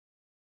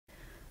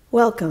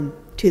Welcome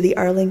to the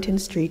Arlington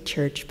Street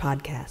Church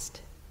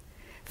podcast.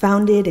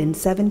 Founded in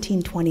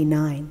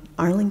 1729,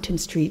 Arlington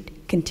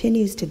Street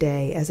continues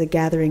today as a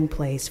gathering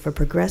place for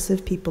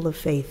progressive people of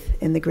faith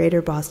in the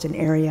greater Boston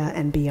area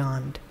and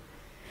beyond.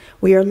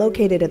 We are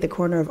located at the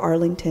corner of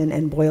Arlington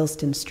and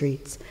Boylston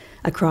Streets,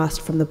 across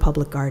from the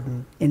Public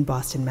Garden in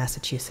Boston,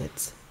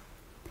 Massachusetts.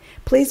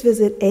 Please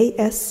visit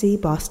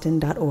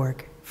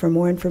ascboston.org for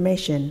more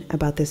information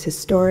about this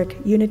historic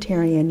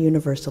Unitarian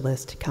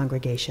Universalist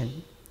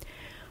congregation.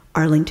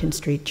 Arlington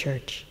Street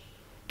Church,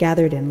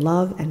 gathered in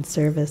love and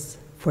service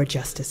for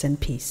justice and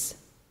peace.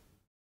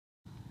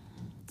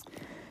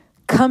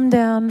 Come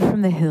down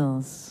from the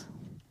hills.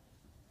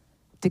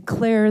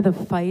 Declare the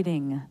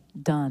fighting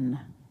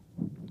done.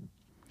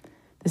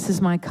 This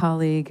is my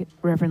colleague,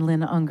 Reverend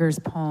Lynn Unger's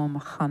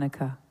poem,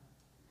 Hanukkah.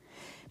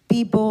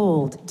 Be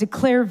bold,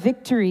 declare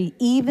victory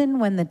even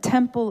when the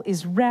temple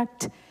is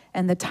wrecked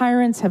and the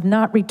tyrants have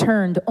not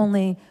returned,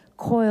 only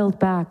coiled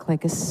back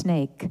like a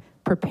snake,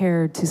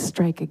 prepared to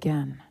strike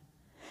again.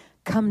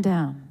 Come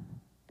down.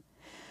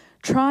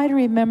 Try to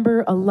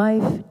remember a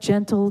life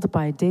gentled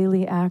by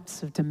daily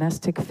acts of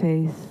domestic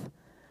faith.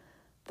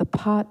 The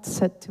pot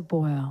set to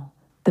boil,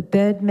 the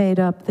bed made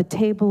up, the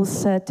table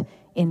set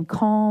in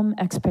calm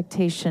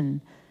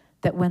expectation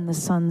that when the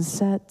sun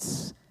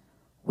sets,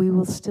 we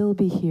will still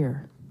be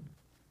here.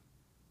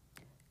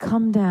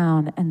 Come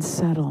down and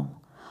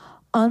settle.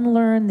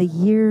 Unlearn the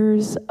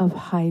years of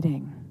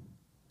hiding.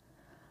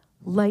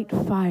 Light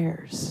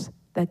fires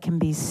that can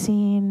be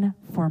seen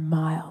for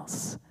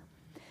miles,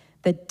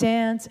 that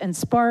dance and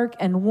spark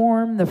and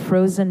warm the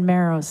frozen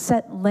marrow.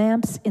 Set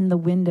lamps in the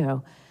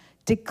window.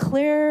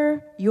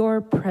 Declare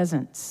your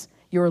presence,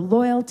 your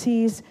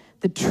loyalties,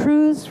 the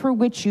truths for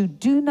which you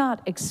do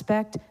not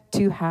expect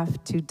to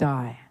have to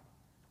die.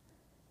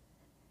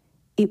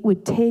 It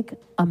would take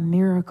a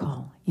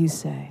miracle, you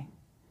say,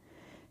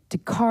 to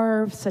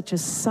carve such a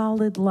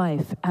solid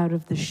life out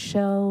of the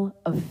shell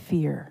of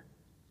fear.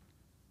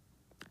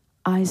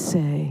 I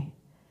say,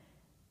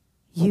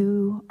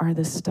 you are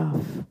the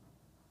stuff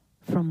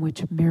from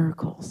which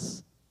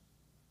miracles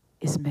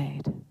is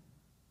made.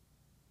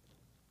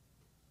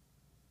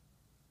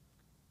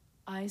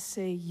 I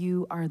say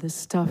you are the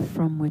stuff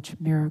from which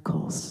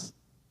miracles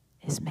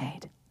is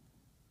made.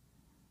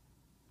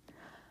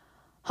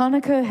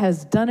 Hanukkah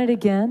has done it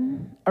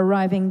again,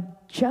 arriving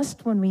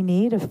just when we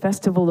need a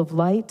festival of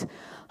light.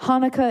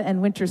 Hanukkah and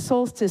winter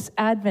solstice,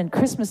 Advent,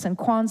 Christmas, and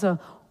Kwanzaa,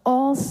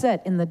 all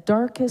set in the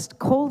darkest,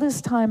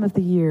 coldest time of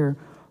the year,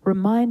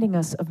 reminding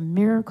us of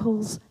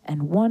miracles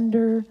and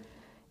wonder,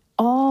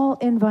 all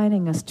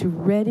inviting us to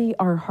ready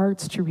our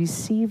hearts to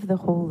receive the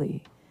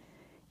holy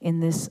in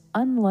this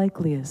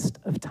unlikeliest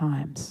of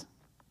times.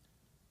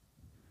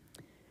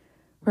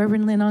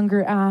 Reverend Lynn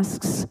Unger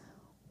asks,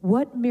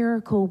 what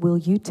miracle will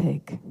you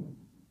take?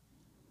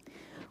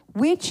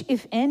 Which,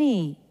 if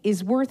any,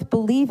 is worth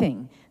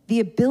believing? The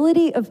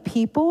ability of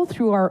people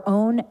through our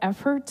own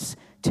efforts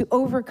to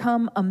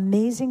overcome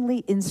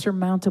amazingly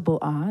insurmountable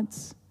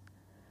odds?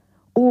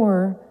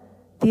 Or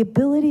the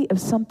ability of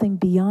something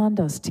beyond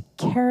us to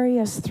carry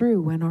us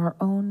through when our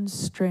own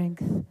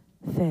strength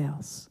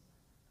fails?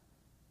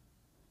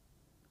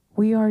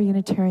 We are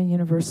Unitarian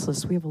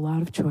Universalists. We have a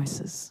lot of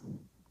choices.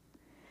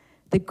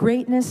 The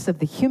greatness of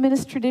the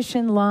humanist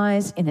tradition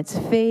lies in its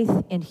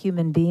faith in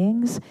human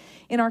beings,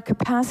 in our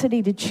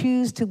capacity to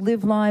choose to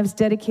live lives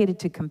dedicated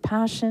to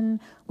compassion,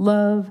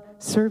 love,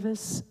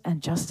 service,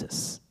 and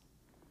justice.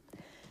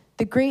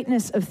 The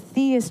greatness of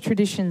theist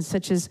traditions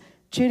such as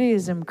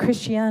Judaism,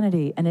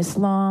 Christianity, and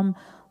Islam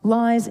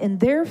lies in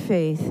their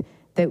faith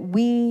that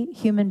we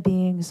human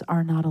beings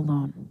are not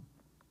alone,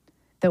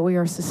 that we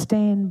are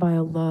sustained by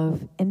a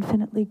love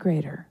infinitely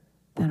greater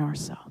than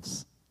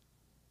ourselves.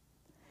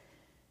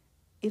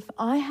 If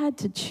I had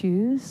to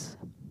choose,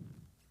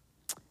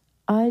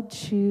 I'd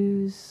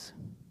choose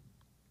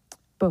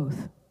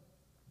both.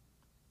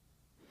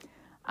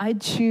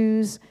 I'd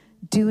choose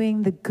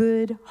doing the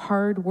good,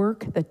 hard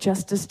work that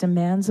justice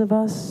demands of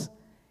us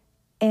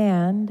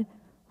and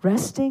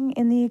resting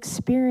in the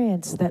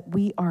experience that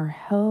we are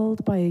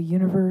held by a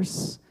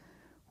universe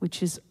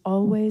which is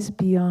always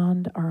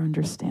beyond our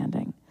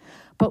understanding,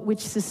 but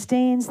which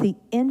sustains the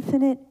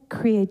infinite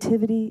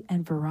creativity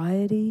and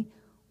variety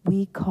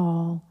we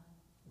call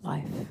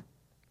life.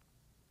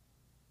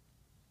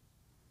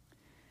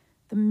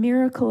 The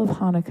miracle of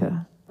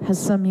Hanukkah has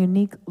some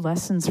unique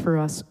lessons for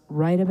us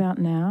right about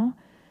now,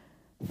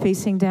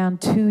 facing down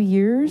 2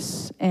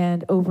 years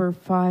and over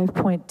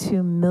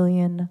 5.2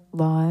 million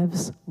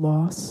lives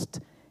lost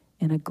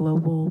in a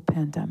global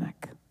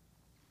pandemic.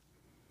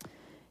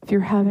 If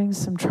you're having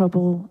some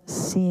trouble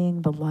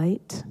seeing the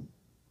light,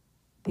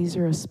 these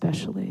are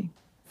especially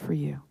for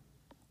you.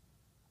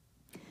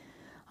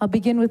 I'll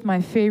begin with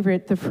my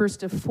favorite, the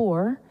first of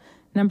four.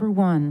 Number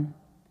one,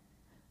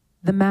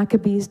 the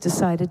Maccabees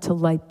decided to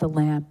light the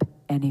lamp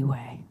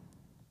anyway.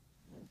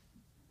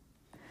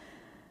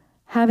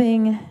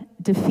 Having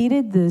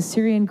defeated the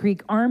Syrian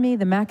Greek army,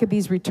 the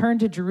Maccabees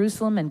returned to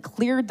Jerusalem and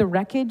cleared the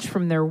wreckage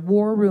from their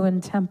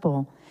war-ruined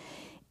temple.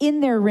 In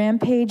their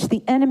rampage,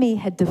 the enemy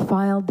had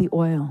defiled the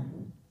oil.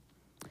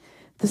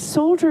 The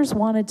soldiers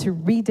wanted to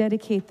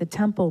rededicate the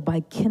temple by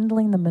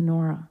kindling the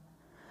menorah.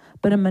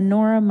 But a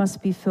menorah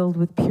must be filled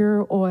with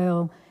pure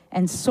oil,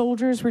 and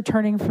soldiers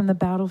returning from the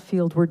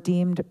battlefield were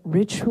deemed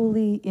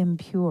ritually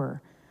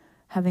impure,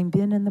 having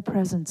been in the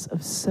presence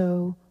of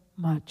so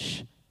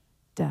much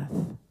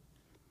death.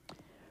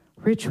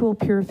 Ritual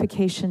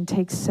purification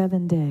takes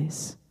 7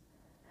 days.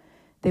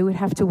 They would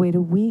have to wait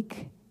a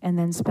week and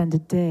then spend a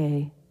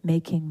day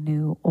making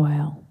new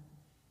oil.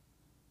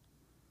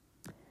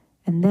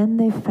 And then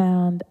they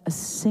found a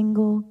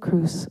single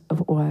cruse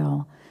of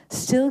oil,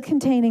 still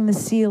containing the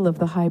seal of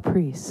the high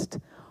priest,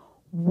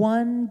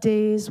 1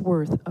 day's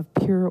worth of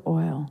pure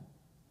oil.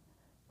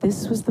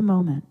 This was the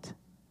moment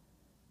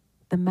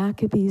the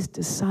Maccabees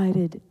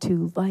decided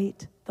to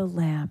light the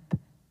lamp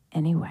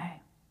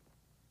anyway.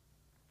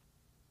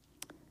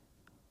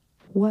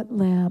 What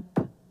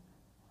lamp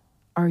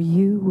are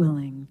you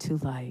willing to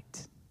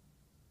light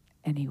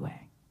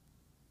anyway?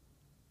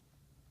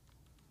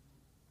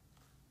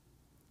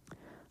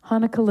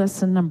 Hanukkah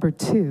lesson number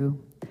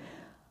 2,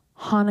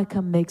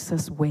 Hanukkah makes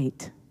us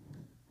wait.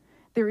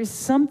 There is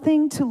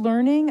something to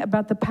learning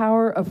about the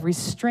power of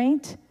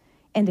restraint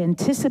and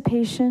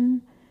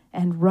anticipation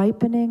and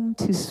ripening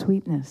to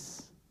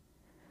sweetness.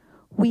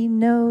 We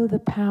know the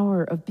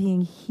power of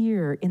being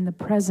here in the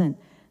present,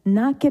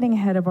 not getting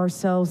ahead of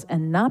ourselves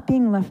and not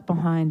being left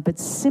behind, but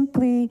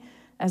simply,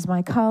 as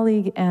my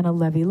colleague Anna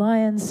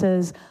Levy-Lyons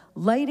says,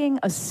 lighting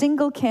a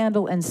single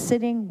candle and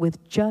sitting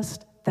with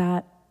just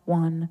that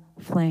one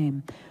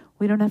flame.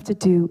 We don't have to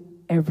do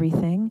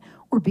everything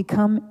or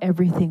become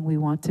everything we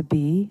want to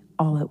be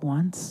all at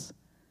once.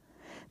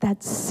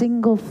 That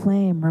single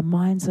flame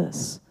reminds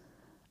us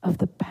of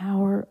the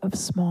power of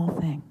small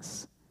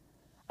things,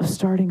 of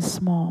starting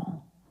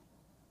small,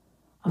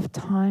 of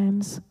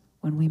times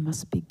when we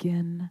must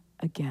begin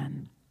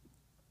again.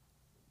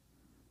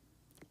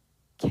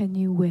 Can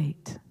you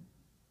wait?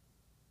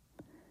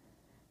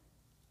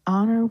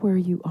 Honor where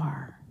you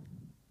are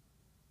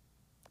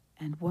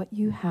and what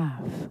you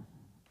have,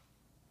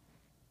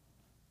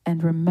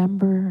 and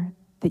remember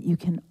that you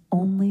can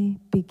only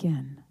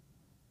begin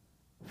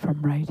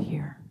from right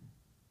here.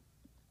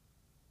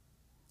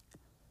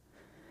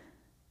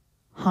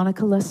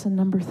 Hanukkah lesson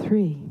number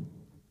 3.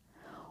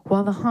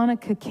 While the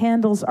Hanukkah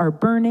candles are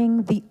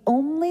burning, the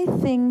only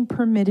thing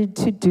permitted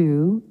to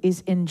do is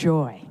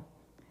enjoy.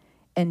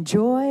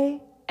 Enjoy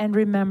and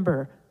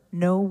remember,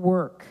 no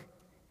work.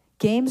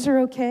 Games are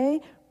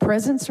okay,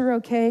 presents are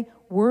okay,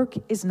 work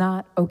is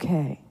not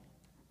okay.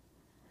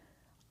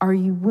 Are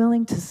you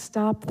willing to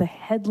stop the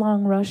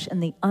headlong rush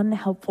and the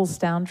unhelpful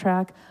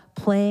soundtrack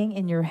playing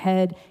in your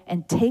head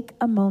and take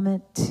a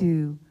moment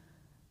to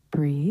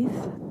breathe?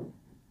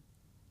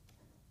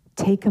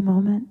 Take a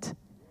moment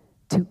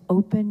to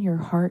open your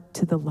heart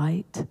to the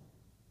light,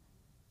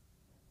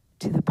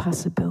 to the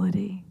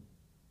possibility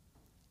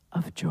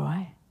of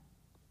joy.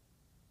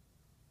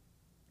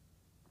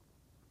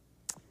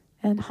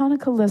 And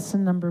Hanukkah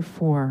lesson number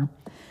 4.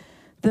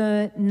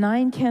 The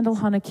 9-candle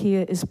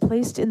Hanukkah is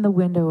placed in the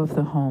window of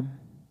the home.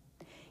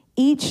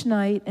 Each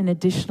night, an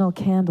additional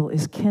candle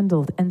is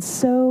kindled, and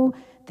so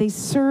they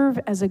serve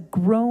as a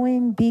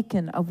growing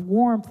beacon of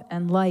warmth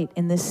and light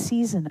in this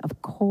season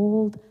of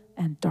cold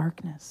and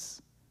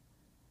darkness.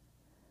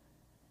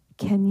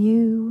 Can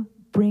you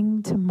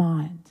bring to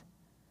mind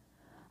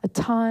a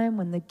time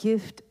when the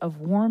gift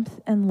of warmth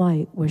and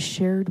light was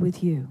shared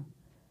with you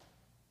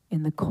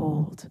in the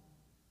cold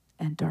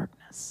and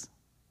darkness?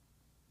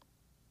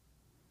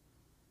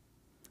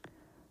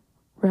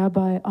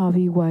 Rabbi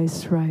Avi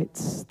Weiss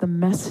writes, the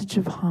message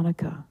of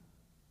Hanukkah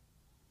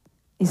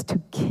is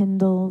to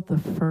kindle the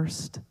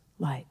first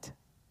light.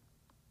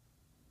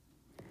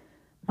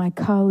 My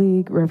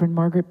colleague, Reverend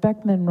Margaret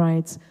Beckman,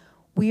 writes,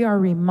 we are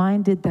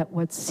reminded that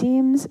what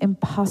seems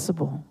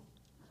impossible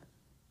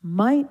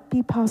might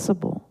be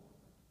possible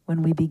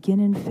when we begin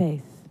in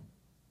faith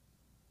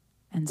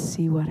and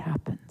see what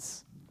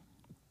happens.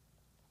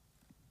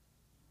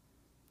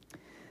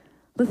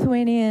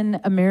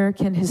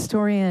 Lithuanian-American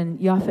historian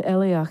Yafa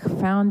Eliach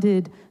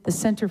founded the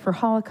Center for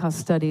Holocaust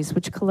Studies,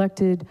 which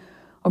collected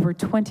over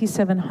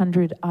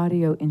 2,700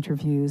 audio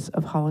interviews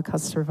of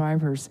Holocaust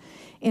survivors.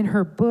 In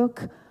her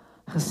book,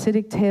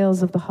 Hasidic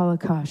Tales of the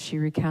Holocaust, she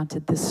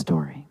recounted this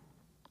story.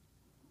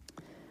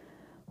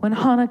 When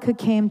Hanukkah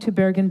came to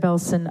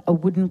Bergen-Belsen, a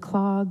wooden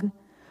clog,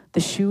 the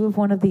shoe of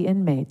one of the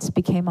inmates,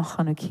 became a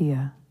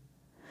Hanukkah.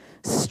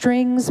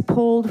 Strings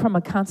pulled from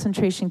a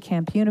concentration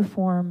camp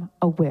uniform,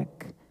 a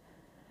wick,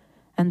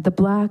 and the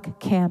black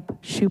camp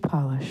shoe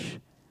polish,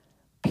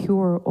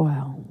 pure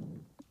oil.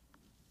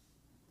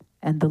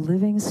 And the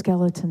living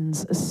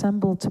skeletons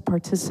assembled to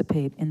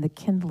participate in the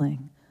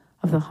kindling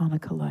of the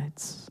Hanukkah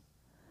lights.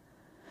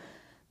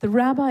 The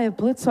rabbi of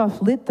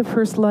Blitzoff lit the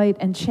first light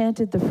and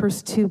chanted the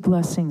first 2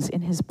 blessings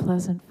in his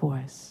pleasant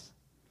voice.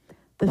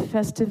 The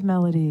festive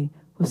melody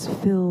was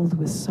filled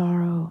with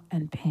sorrow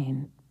and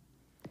pain.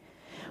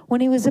 When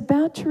he was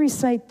about to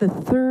recite the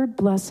 3rd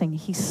blessing,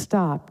 he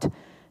stopped,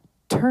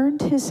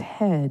 turned his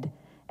head,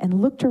 and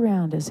looked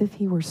around as if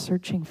he were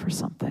searching for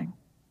something.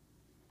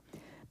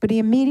 But he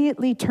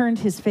immediately turned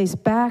his face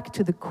back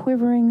to the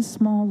quivering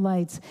small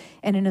lights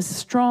and in a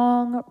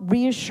strong,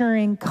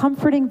 reassuring,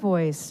 comforting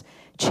voice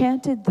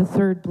chanted the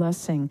third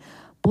blessing.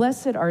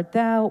 Blessed art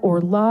thou, O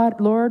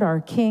Lord our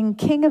King,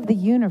 King of the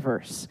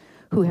universe,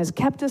 who has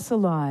kept us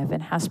alive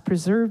and has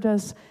preserved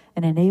us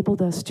and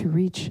enabled us to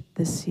reach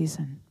this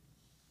season.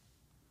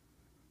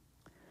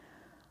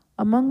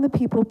 Among the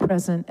people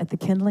present at the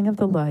kindling of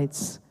the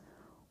lights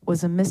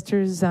was a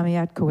Mr.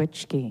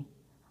 Zamiatkowicz,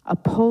 a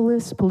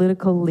Polish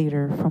political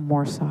leader from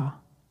Warsaw.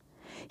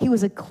 He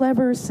was a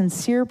clever,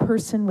 sincere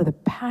person with a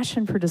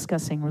passion for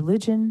discussing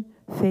religion,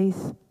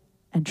 faith,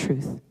 and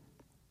truth.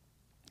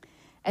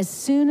 As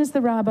soon as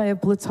the rabbi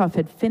of Blitzhoff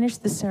had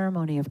finished the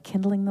ceremony of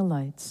kindling the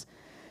lights,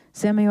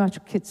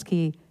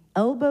 Zamiatkowicz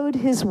elbowed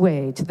his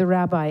way to the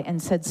rabbi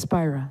and said,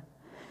 Spira,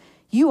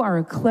 you are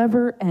a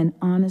clever and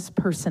honest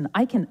person.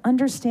 I can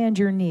understand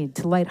your need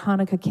to light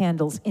Hanukkah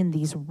candles in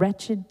these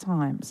wretched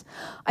times.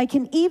 I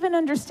can even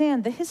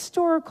understand the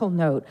historical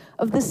note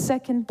of the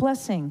second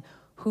blessing,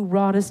 who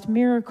wroughtest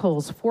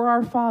miracles for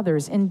our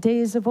fathers in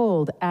days of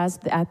old as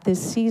at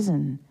this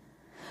season.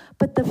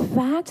 But the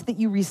fact that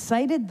you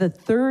recited the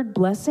third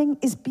blessing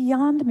is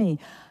beyond me.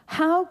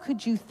 How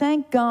could you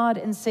thank God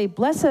and say,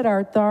 Blessed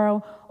art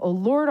thou, O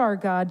Lord our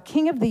God,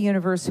 King of the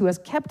universe, who has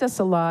kept us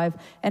alive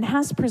and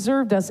has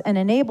preserved us and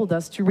enabled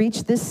us to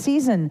reach this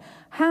season?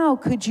 How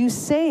could you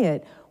say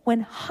it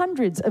when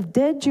hundreds of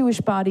dead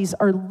Jewish bodies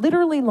are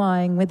literally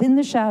lying within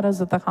the shadows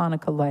of the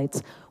Hanukkah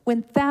lights,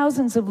 when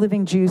thousands of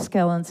living Jew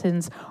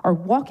skeletons are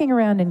walking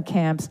around in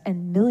camps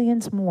and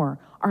millions more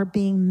are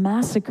being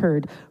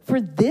massacred?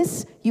 For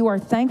this you are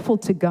thankful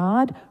to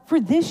God? For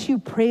this you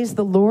praise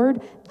the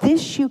Lord?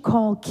 This you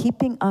call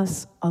keeping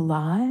us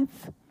alive?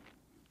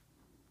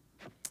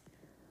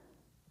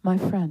 My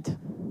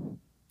friend,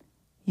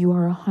 you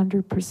are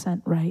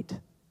 100% right,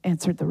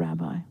 answered the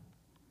rabbi.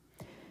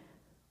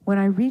 When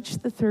I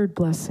reached the third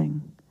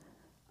blessing,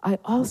 I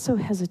also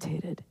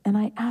hesitated, and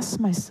I asked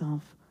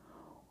myself,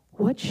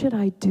 what should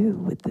I do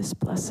with this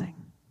blessing?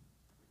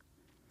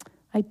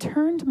 I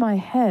turned my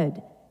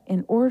head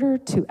in order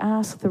to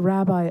ask the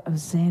rabbi of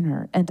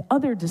Zaner and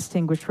other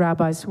distinguished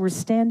rabbis who were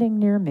standing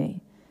near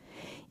me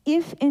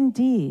if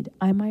indeed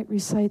I might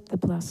recite the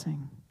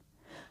blessing.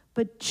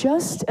 But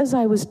just as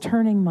I was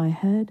turning my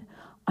head,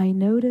 I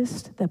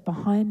noticed that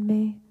behind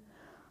me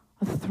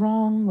a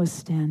throng was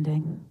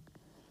standing,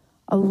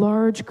 a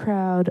large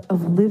crowd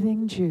of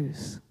living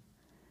Jews,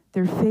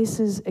 their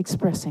faces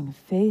expressing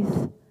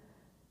faith,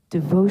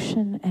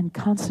 devotion, and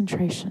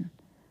concentration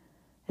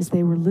as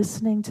they were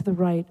listening to the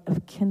rite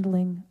of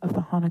kindling of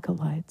the Hanukkah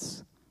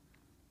lights.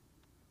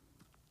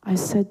 I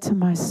said to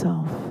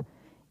myself,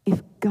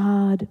 if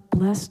God,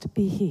 blessed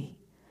be He,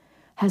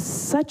 has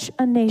such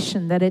a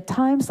nation that at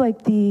times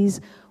like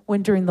these,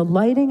 when during the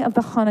lighting of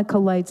the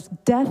Hanukkah lights,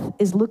 death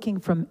is looking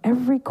from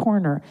every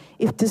corner,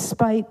 if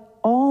despite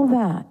all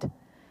that,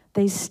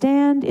 they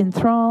stand in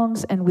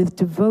throngs and with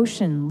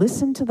devotion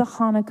listen to the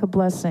Hanukkah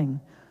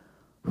blessing,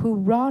 who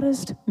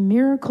wroughtest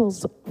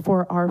miracles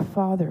for our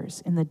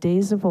fathers in the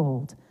days of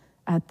old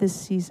at this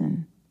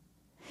season.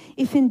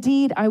 If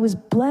indeed I was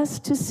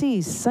blessed to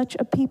see such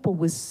a people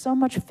with so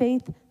much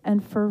faith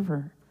and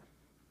fervor,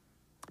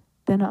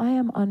 then I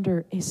am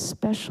under a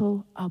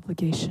special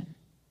obligation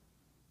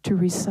to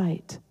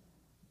recite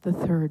the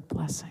third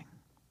blessing.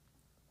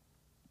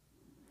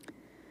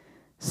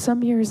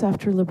 Some years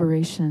after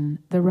liberation,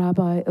 the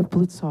rabbi of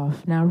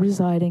Blitzhoff, now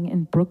residing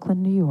in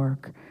Brooklyn, New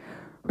York,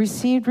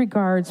 received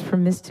regards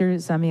from Mr.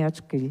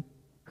 Zamiatkowicz,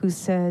 who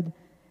said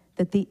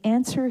that the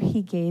answer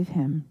he gave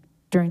him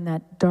during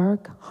that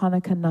dark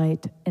Hanukkah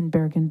night in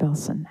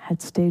Bergen-Belsen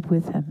had stayed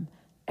with him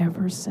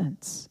ever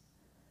since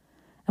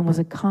and was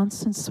a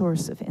constant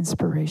source of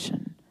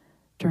inspiration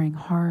during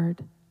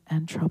hard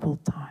and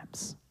troubled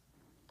times.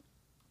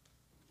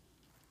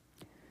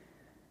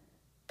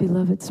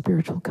 Beloved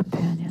spiritual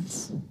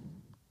companions,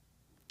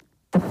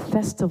 the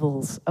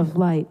festivals of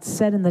light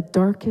set in the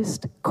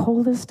darkest,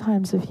 coldest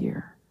times of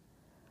year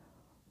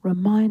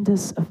remind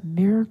us of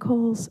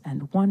miracles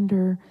and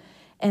wonder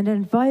and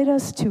invite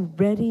us to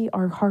ready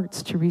our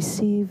hearts to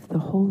receive the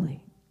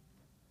holy.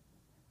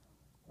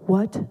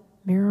 What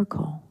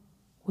miracle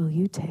will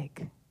you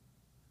take?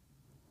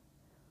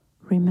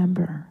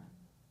 Remember,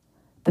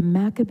 the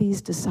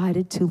Maccabees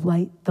decided to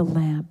light the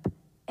lamp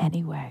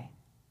anyway.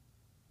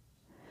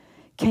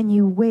 Can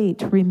you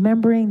wait,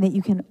 remembering that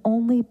you can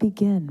only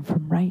begin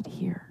from right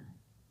here?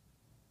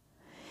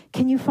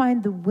 Can you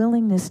find the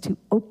willingness to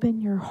open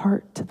your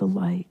heart to the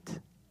light,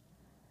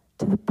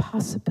 to the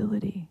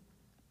possibility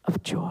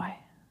of joy?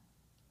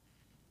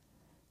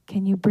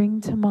 Can you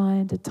bring to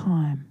mind a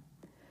time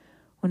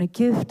when a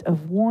gift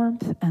of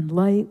warmth and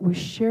light was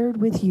shared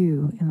with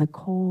you in the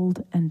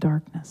cold and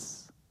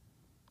darkness?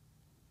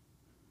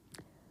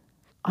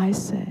 I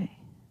say,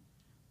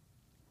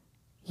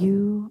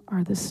 you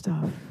are the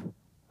stuff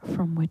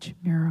from which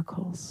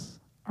miracles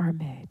are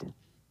made.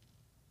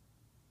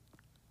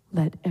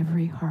 Let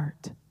every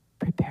heart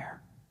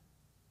prepare.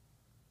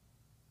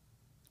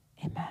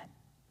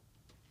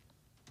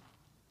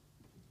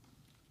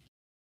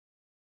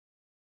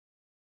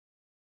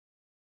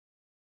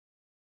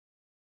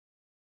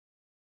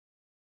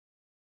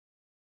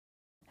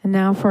 And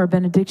now for our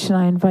benediction,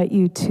 I invite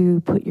you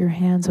to put your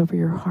hands over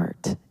your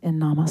heart in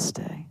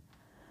namaste.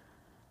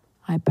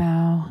 I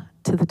bow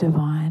to the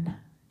divine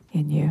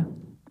in you.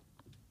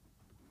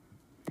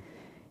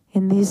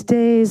 In these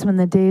days, when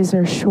the days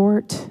are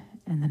short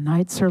and the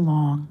nights are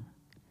long,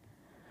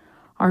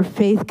 our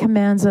faith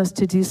commands us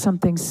to do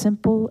something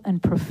simple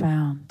and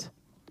profound,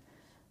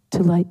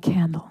 to light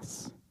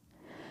candles,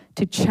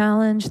 to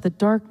challenge the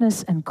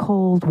darkness and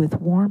cold with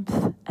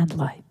warmth and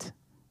light.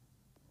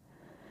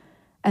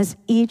 As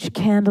each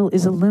candle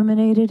is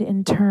illuminated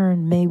in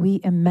turn, may we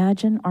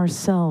imagine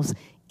ourselves,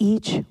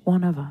 each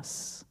one of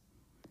us,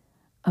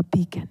 a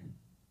beacon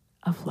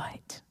of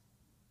light.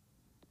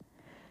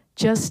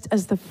 Just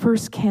as the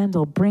first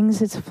candle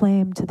brings its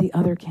flame to the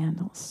other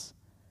candles,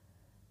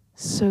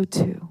 so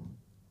too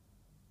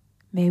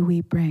may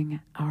we bring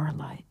our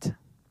light.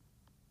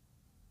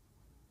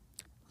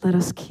 Let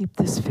us keep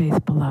this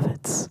faith,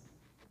 beloveds,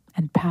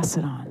 and pass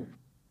it on.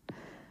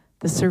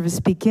 The service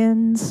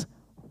begins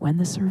when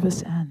the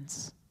service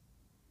ends.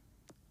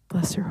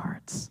 Bless your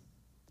hearts.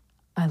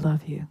 I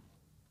love you.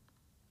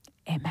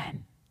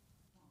 Amen.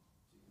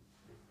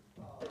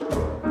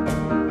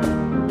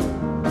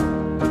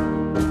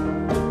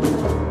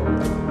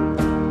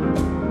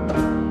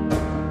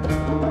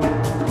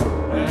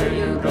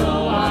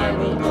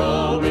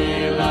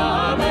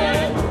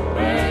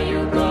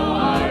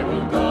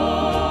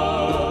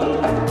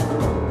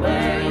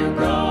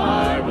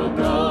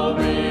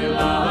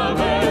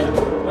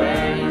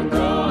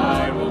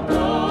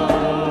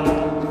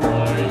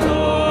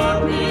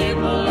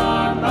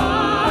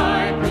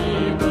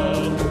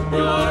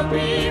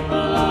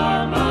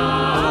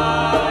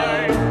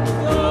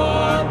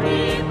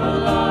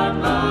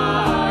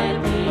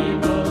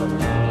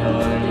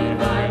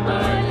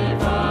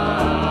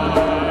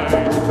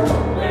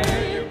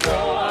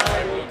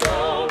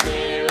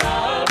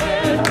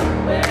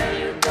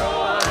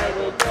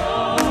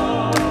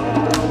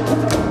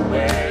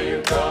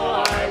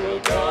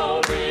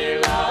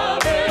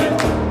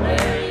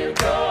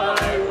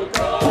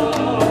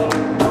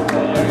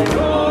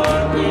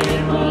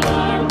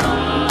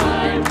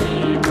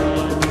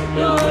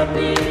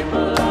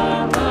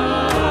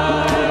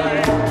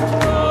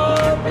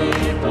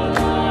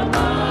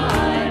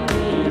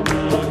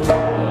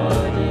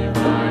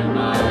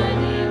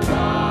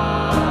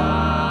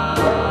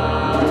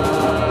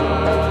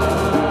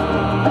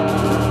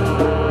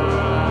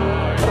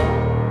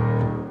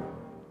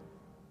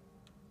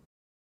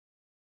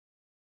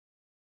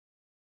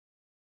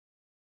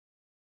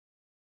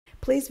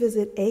 Please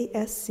visit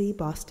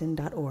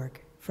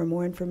ascboston.org for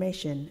more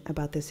information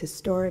about this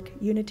historic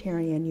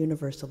Unitarian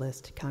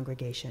Universalist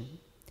congregation.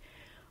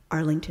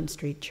 Arlington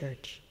Street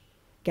Church,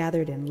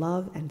 gathered in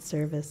love and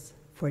service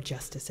for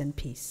justice and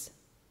peace.